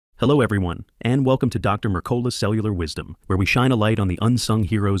Hello, everyone, and welcome to Dr. Mercola's Cellular Wisdom, where we shine a light on the unsung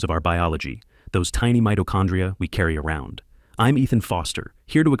heroes of our biology, those tiny mitochondria we carry around. I'm Ethan Foster,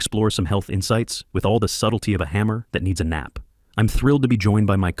 here to explore some health insights with all the subtlety of a hammer that needs a nap. I'm thrilled to be joined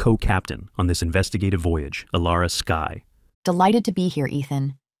by my co-captain on this investigative voyage, Alara Sky. Delighted to be here,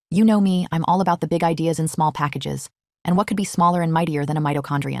 Ethan. You know me, I'm all about the big ideas in small packages, and what could be smaller and mightier than a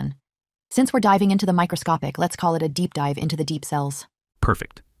mitochondrion? Since we're diving into the microscopic, let's call it a deep dive into the deep cells.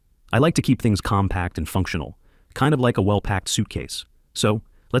 Perfect. I like to keep things compact and functional, kind of like a well-packed suitcase. So,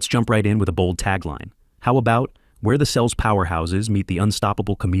 let's jump right in with a bold tagline. How about, where the cell's powerhouses meet the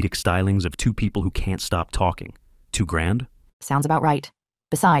unstoppable comedic stylings of two people who can't stop talking? Too grand? Sounds about right.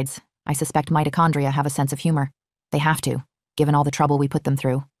 Besides, I suspect mitochondria have a sense of humor. They have to, given all the trouble we put them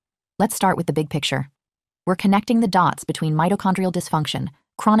through. Let's start with the big picture. We're connecting the dots between mitochondrial dysfunction,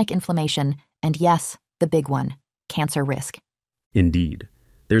 chronic inflammation, and yes, the big one, cancer risk. Indeed.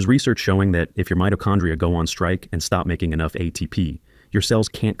 There's research showing that if your mitochondria go on strike and stop making enough ATP, your cells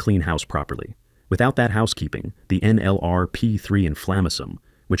can't clean house properly. Without that housekeeping, the NLRP3 inflammasome,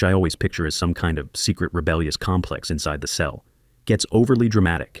 which I always picture as some kind of secret rebellious complex inside the cell, gets overly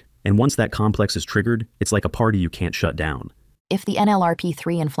dramatic. And once that complex is triggered, it's like a party you can't shut down. If the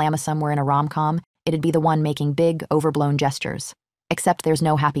NLRP3 inflammasome were in a rom-com, it'd be the one making big, overblown gestures. Except there's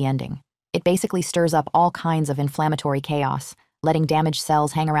no happy ending. It basically stirs up all kinds of inflammatory chaos, letting damaged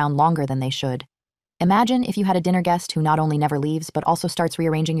cells hang around longer than they should. Imagine if you had a dinner guest who not only never leaves, but also starts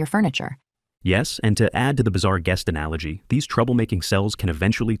rearranging your furniture. Yes, and to add to the bizarre guest analogy, these troublemaking cells can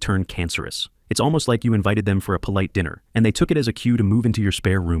eventually turn cancerous. It's almost like you invited them for a polite dinner, and they took it as a cue to move into your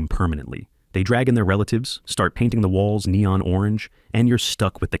spare room permanently. They drag in their relatives, start painting the walls neon orange, and you're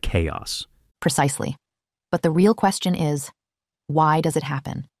stuck with the chaos. Precisely. But the real question is, why does it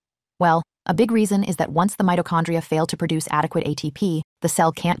happen? Well, a big reason is that once the mitochondria fail to produce adequate ATP, the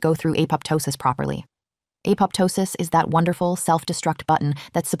cell can't go through apoptosis properly. Apoptosis is that wonderful self-destruct button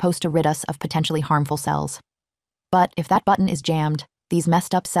that's supposed to rid us of potentially harmful cells. But if that button is jammed, these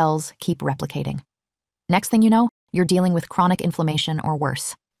messed up cells keep replicating. Next thing you know, you're dealing with chronic inflammation or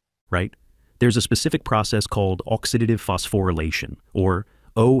worse. Right? There's a specific process called oxidative phosphorylation, or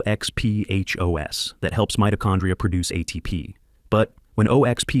OXPHOS, that helps mitochondria produce ATP. But when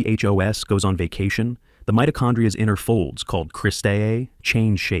OXPHOS goes on vacation, the mitochondria's inner folds, called cristae,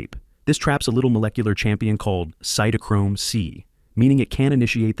 change shape. This traps a little molecular champion called cytochrome C, meaning it can't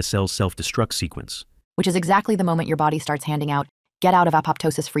initiate the cell's self-destruct sequence. Which is exactly the moment your body starts handing out get out of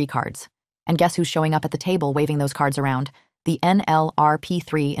apoptosis free cards. And guess who's showing up at the table waving those cards around? The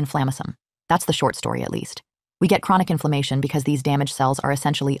NLRP3 inflammasome. That's the short story, at least. We get chronic inflammation because these damaged cells are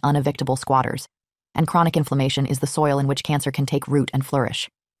essentially unevictable squatters. And chronic inflammation is the soil in which cancer can take root and flourish.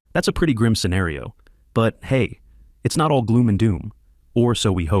 That's a pretty grim scenario. But hey, it's not all gloom and doom. Or so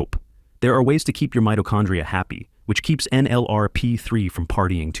we hope. There are ways to keep your mitochondria happy, which keeps NLRP3 from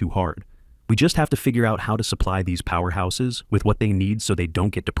partying too hard. We just have to figure out how to supply these powerhouses with what they need so they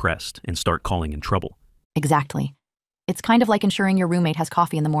don't get depressed and start calling in trouble. Exactly. It's kind of like ensuring your roommate has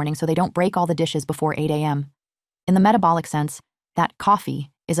coffee in the morning so they don't break all the dishes before 8 a.m. In the metabolic sense, that coffee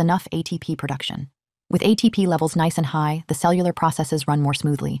is enough ATP production. With ATP levels nice and high, the cellular processes run more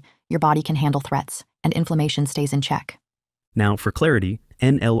smoothly, your body can handle threats, and inflammation stays in check. Now, for clarity,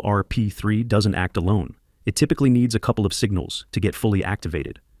 NLRP3 doesn't act alone. It typically needs a couple of signals to get fully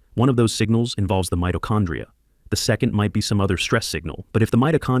activated. One of those signals involves the mitochondria. The second might be some other stress signal, but if the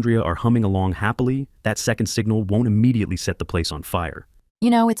mitochondria are humming along happily, that second signal won't immediately set the place on fire.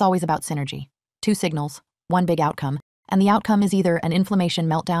 You know, it's always about synergy. Two signals, one big outcome, and the outcome is either an inflammation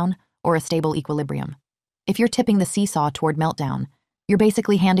meltdown or a stable equilibrium. If you're tipping the seesaw toward meltdown, you're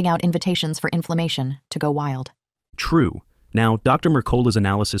basically handing out invitations for inflammation to go wild. True. Now, Dr. Mercola's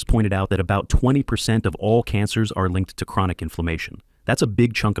analysis pointed out that about 20% of all cancers are linked to chronic inflammation. That's a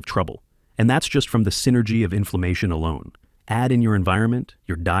big chunk of trouble. And that's just from the synergy of inflammation alone. Add in your environment,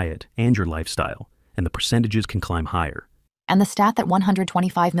 your diet, and your lifestyle, and the percentages can climb higher. And the stat that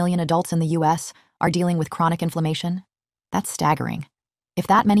 125 million adults in the US are dealing with chronic inflammation? That's staggering. If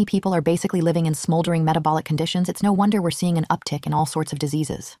that many people are basically living in smoldering metabolic conditions, it's no wonder we're seeing an uptick in all sorts of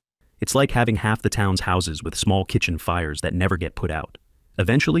diseases. It's like having half the town's houses with small kitchen fires that never get put out.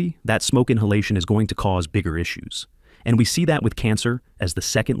 Eventually, that smoke inhalation is going to cause bigger issues. And we see that with cancer as the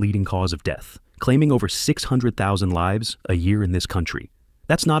second leading cause of death, claiming over 600,000 lives a year in this country.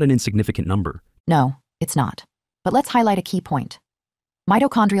 That's not an insignificant number. No, it's not. But let's highlight a key point.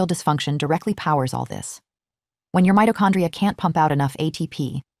 Mitochondrial dysfunction directly powers all this. When your mitochondria can't pump out enough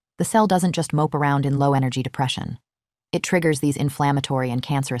ATP, the cell doesn't just mope around in low-energy depression. It triggers these inflammatory and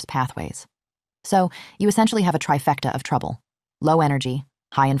cancerous pathways. So, you essentially have a trifecta of trouble. Low energy,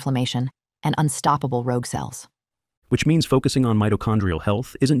 high inflammation, and unstoppable rogue cells. Which means focusing on mitochondrial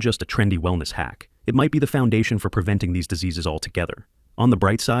health isn't just a trendy wellness hack. It might be the foundation for preventing these diseases altogether. On the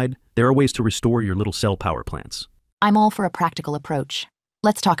bright side, there are ways to restore your little cell power plants. I'm all for a practical approach.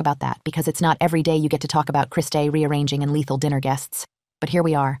 Let's talk about that, because it's not every day you get to talk about Christe rearranging and lethal dinner guests. But here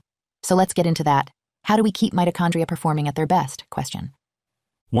we are. So let's get into that. How do we keep mitochondria performing at their best? Question.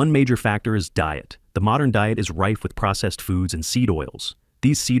 One major factor is diet. The modern diet is rife with processed foods and seed oils.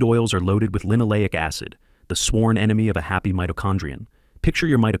 These seed oils are loaded with linoleic acid, the sworn enemy of a happy mitochondrion. Picture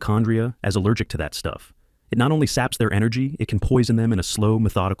your mitochondria as allergic to that stuff. It not only saps their energy, it can poison them in a slow,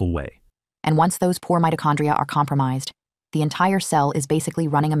 methodical way. And once those poor mitochondria are compromised, the entire cell is basically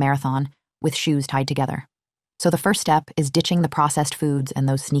running a marathon with shoes tied together. So the first step is ditching the processed foods and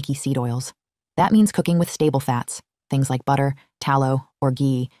those sneaky seed oils. That means cooking with stable fats, things like butter, tallow, or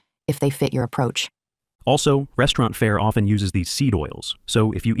ghee, if they fit your approach. Also, restaurant fare often uses these seed oils,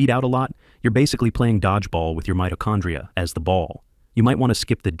 so if you eat out a lot, you're basically playing dodgeball with your mitochondria as the ball. You might want to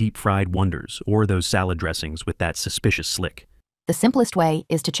skip the deep-fried wonders or those salad dressings with that suspicious slick. The simplest way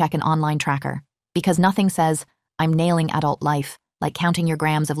is to check an online tracker, because nothing says, "I'm nailing adult life," like counting your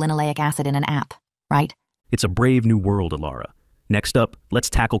grams of linoleic acid in an app, right? It's a brave new world, Alara. Next up, let's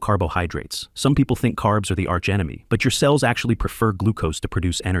tackle carbohydrates. Some people think carbs are the archenemy, but your cells actually prefer glucose to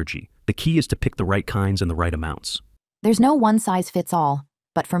produce energy. The key is to pick the right kinds and the right amounts. There's no one-size-fits-all,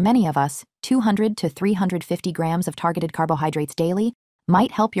 but for many of us, 200 to 350 grams of targeted carbohydrates daily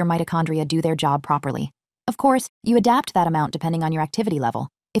might help your mitochondria do their job properly. Of course, you adapt that amount depending on your activity level.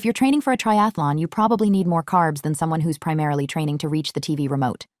 If you're training for a triathlon, you probably need more carbs than someone who's primarily training to reach the TV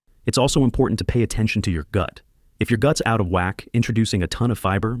remote. It's also important to pay attention to your gut. If your gut's out of whack, introducing a ton of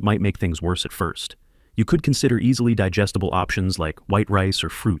fiber might make things worse at first. You could consider easily digestible options like white rice or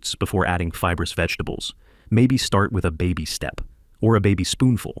fruits before adding fibrous vegetables. Maybe start with a baby step, or a baby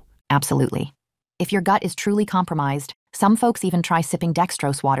spoonful. Absolutely. If your gut is truly compromised, some folks even try sipping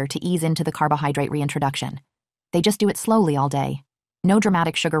dextrose water to ease into the carbohydrate reintroduction. They just do it slowly all day. No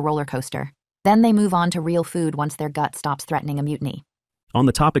dramatic sugar roller coaster. Then they move on to real food once their gut stops threatening a mutiny. On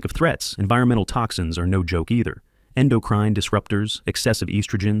the topic of threats, environmental toxins are no joke either. Endocrine disruptors, excessive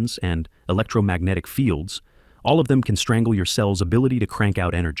estrogens, and electromagnetic fields, all of them can strangle your cell's ability to crank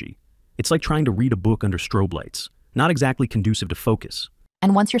out energy. It's like trying to read a book under strobe lights, not exactly conducive to focus.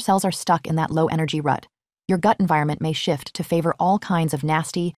 And once your cells are stuck in that low-energy rut, your gut environment may shift to favor all kinds of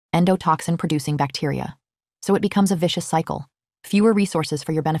nasty, endotoxin-producing bacteria. So it becomes a vicious cycle. Fewer resources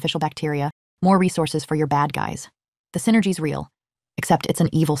for your beneficial bacteria, more resources for your bad guys. The synergy's real, except it's an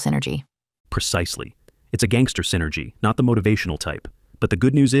evil synergy. Precisely. It's a gangster synergy, not the motivational type. But the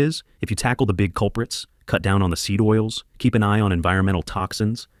good news is, if you tackle the big culprits, cut down on the seed oils, keep an eye on environmental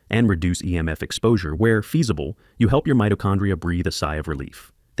toxins, and reduce EMF exposure where feasible, you help your mitochondria breathe a sigh of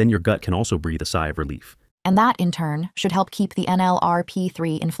relief. Then your gut can also breathe a sigh of relief. And that, in turn, should help keep the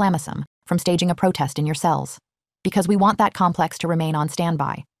NLRP3 inflammasome from staging a protest in your cells. Because we want that complex to remain on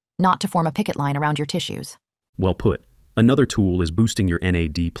standby, not to form a picket line around your tissues. Well put. Another tool is boosting your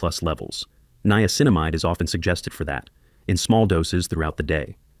NAD+ levels. Niacinamide is often suggested for that, in small doses throughout the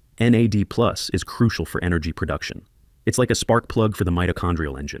day. NAD+ is crucial for energy production. It's like a spark plug for the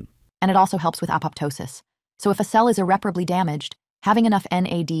mitochondrial engine. And it also helps with apoptosis. So if a cell is irreparably damaged, having enough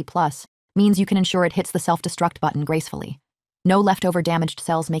NAD+ means you can ensure it hits the self-destruct button gracefully. No leftover damaged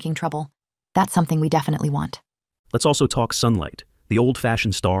cells making trouble. That's something we definitely want. Let's also talk sunlight, the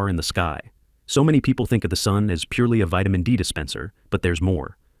old-fashioned star in the sky. So many people think of the sun as purely a vitamin D dispenser, but there's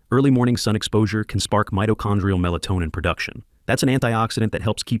more. Early morning sun exposure can spark mitochondrial melatonin production. That's an antioxidant that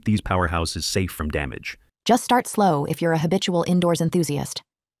helps keep these powerhouses safe from damage. Just start slow if you're a habitual indoors enthusiast.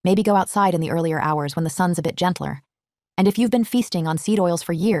 Maybe go outside in the earlier hours when the sun's a bit gentler. And if you've been feasting on seed oils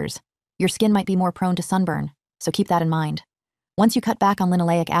for years, your skin might be more prone to sunburn, so keep that in mind. Once you cut back on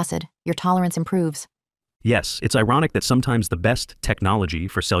linoleic acid, your tolerance improves. Yes, it's ironic that sometimes the best technology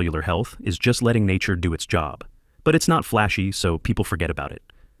for cellular health is just letting nature do its job. But it's not flashy, so people forget about it.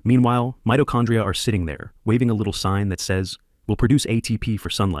 Meanwhile, mitochondria are sitting there, waving a little sign that says, "We'll produce ATP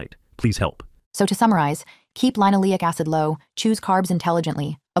for sunlight. Please help." So to summarize, keep linoleic acid low, choose carbs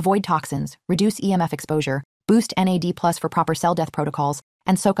intelligently, avoid toxins, reduce EMF exposure, boost NAD+ for proper cell death protocols,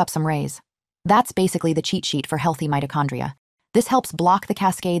 and soak up some rays. That's basically the cheat sheet for healthy mitochondria. This helps block the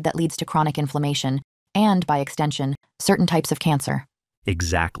cascade that leads to chronic inflammation, and, by extension, certain types of cancer.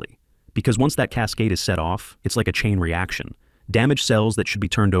 Exactly. Because once that cascade is set off, it's like a chain reaction. Damaged cells that should be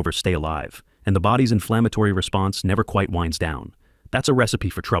turned over stay alive, and the body's inflammatory response never quite winds down. That's a recipe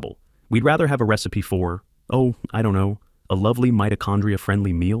for trouble. We'd rather have a recipe for, I don't know, a lovely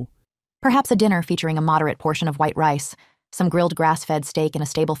mitochondria-friendly meal? Perhaps a dinner featuring a moderate portion of white rice, some grilled grass-fed steak in a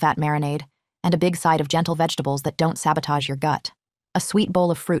stable fat marinade, and a big side of gentle vegetables that don't sabotage your gut. A sweet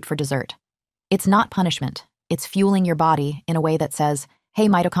bowl of fruit for dessert. It's not punishment. It's fueling your body in a way that says, hey,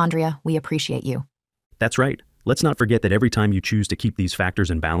 mitochondria, we appreciate you. That's right. Let's not forget that every time you choose to keep these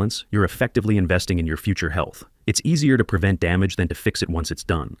factors in balance, you're effectively investing in your future health. It's easier to prevent damage than to fix it once it's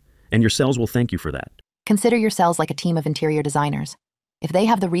done. And your cells will thank you for that. Consider your cells like a team of interior designers. If they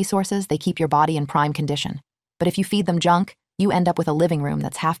have the resources, they keep your body in prime condition. But if you feed them junk, you end up with a living room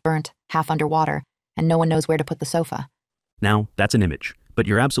that's half burnt, half underwater, and no one knows where to put the sofa. Now, that's an image, but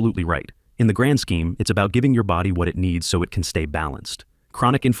you're absolutely right. In the grand scheme, it's about giving your body what it needs so it can stay balanced.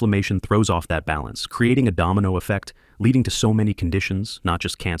 Chronic inflammation throws off that balance, creating a domino effect, leading to so many conditions, not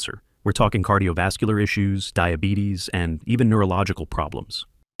just cancer. We're talking cardiovascular issues, diabetes, and even neurological problems.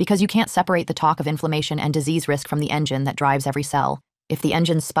 Because you can't separate the talk of inflammation and disease risk from the engine that drives every cell. If the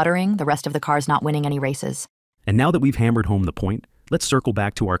engine's sputtering, the rest of the car's not winning any races. And now that we've hammered home the point, let's circle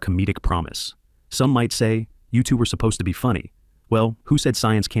back to our comedic promise. Some might say, you two were supposed to be funny. Well, who said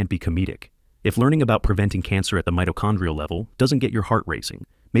science can't be comedic? If learning about preventing cancer at the mitochondrial level doesn't get your heart racing,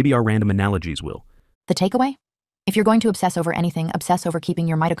 maybe our random analogies will. The takeaway? If you're going to obsess over anything, obsess over keeping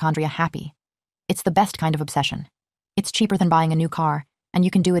your mitochondria happy. It's the best kind of obsession. It's cheaper than buying a new car, and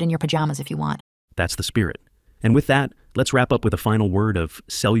you can do it in your pajamas if you want. That's the spirit. And with that, let's wrap up with a final word of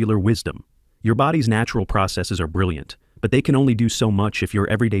cellular wisdom. Your body's natural processes are brilliant, but they can only do so much if your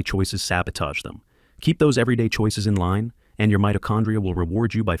everyday choices sabotage them. Keep those everyday choices in line, and your mitochondria will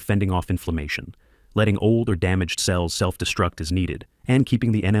reward you by fending off inflammation, letting old or damaged cells self-destruct as needed, and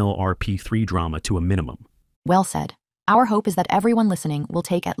keeping the NLRP3 drama to a minimum. Well said. Our hope is that everyone listening will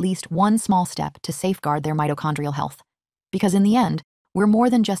take at least one small step to safeguard their mitochondrial health. Because in the end, we're more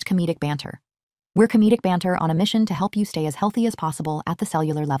than just comedic banter. We're comedic banter on a mission to help you stay as healthy as possible at the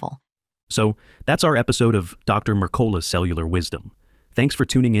cellular level. So, that's our episode of Dr. Mercola's Cellular Wisdom. Thanks for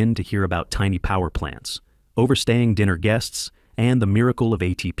tuning in to hear about tiny power plants, overstaying dinner guests, and the miracle of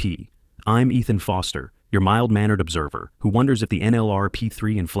ATP. I'm Ethan Foster, your mild-mannered observer, who wonders if the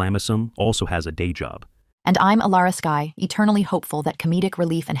NLRP3 inflammasome also has a day job. And I'm Alara Sky, eternally hopeful that comedic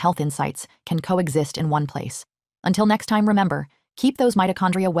relief and health insights can coexist in one place. Until next time, remember, keep those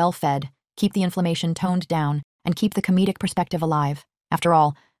mitochondria well-fed, keep the inflammation toned down, and keep the comedic perspective alive. After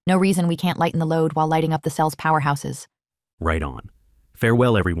all, no reason we can't lighten the load while lighting up the cell's powerhouses. Right on.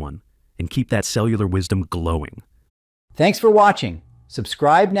 Farewell, everyone, and keep that cellular wisdom glowing. Thanks for watching.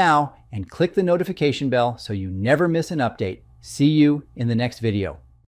 Subscribe now and click the notification bell so you never miss an update. See you in the next video.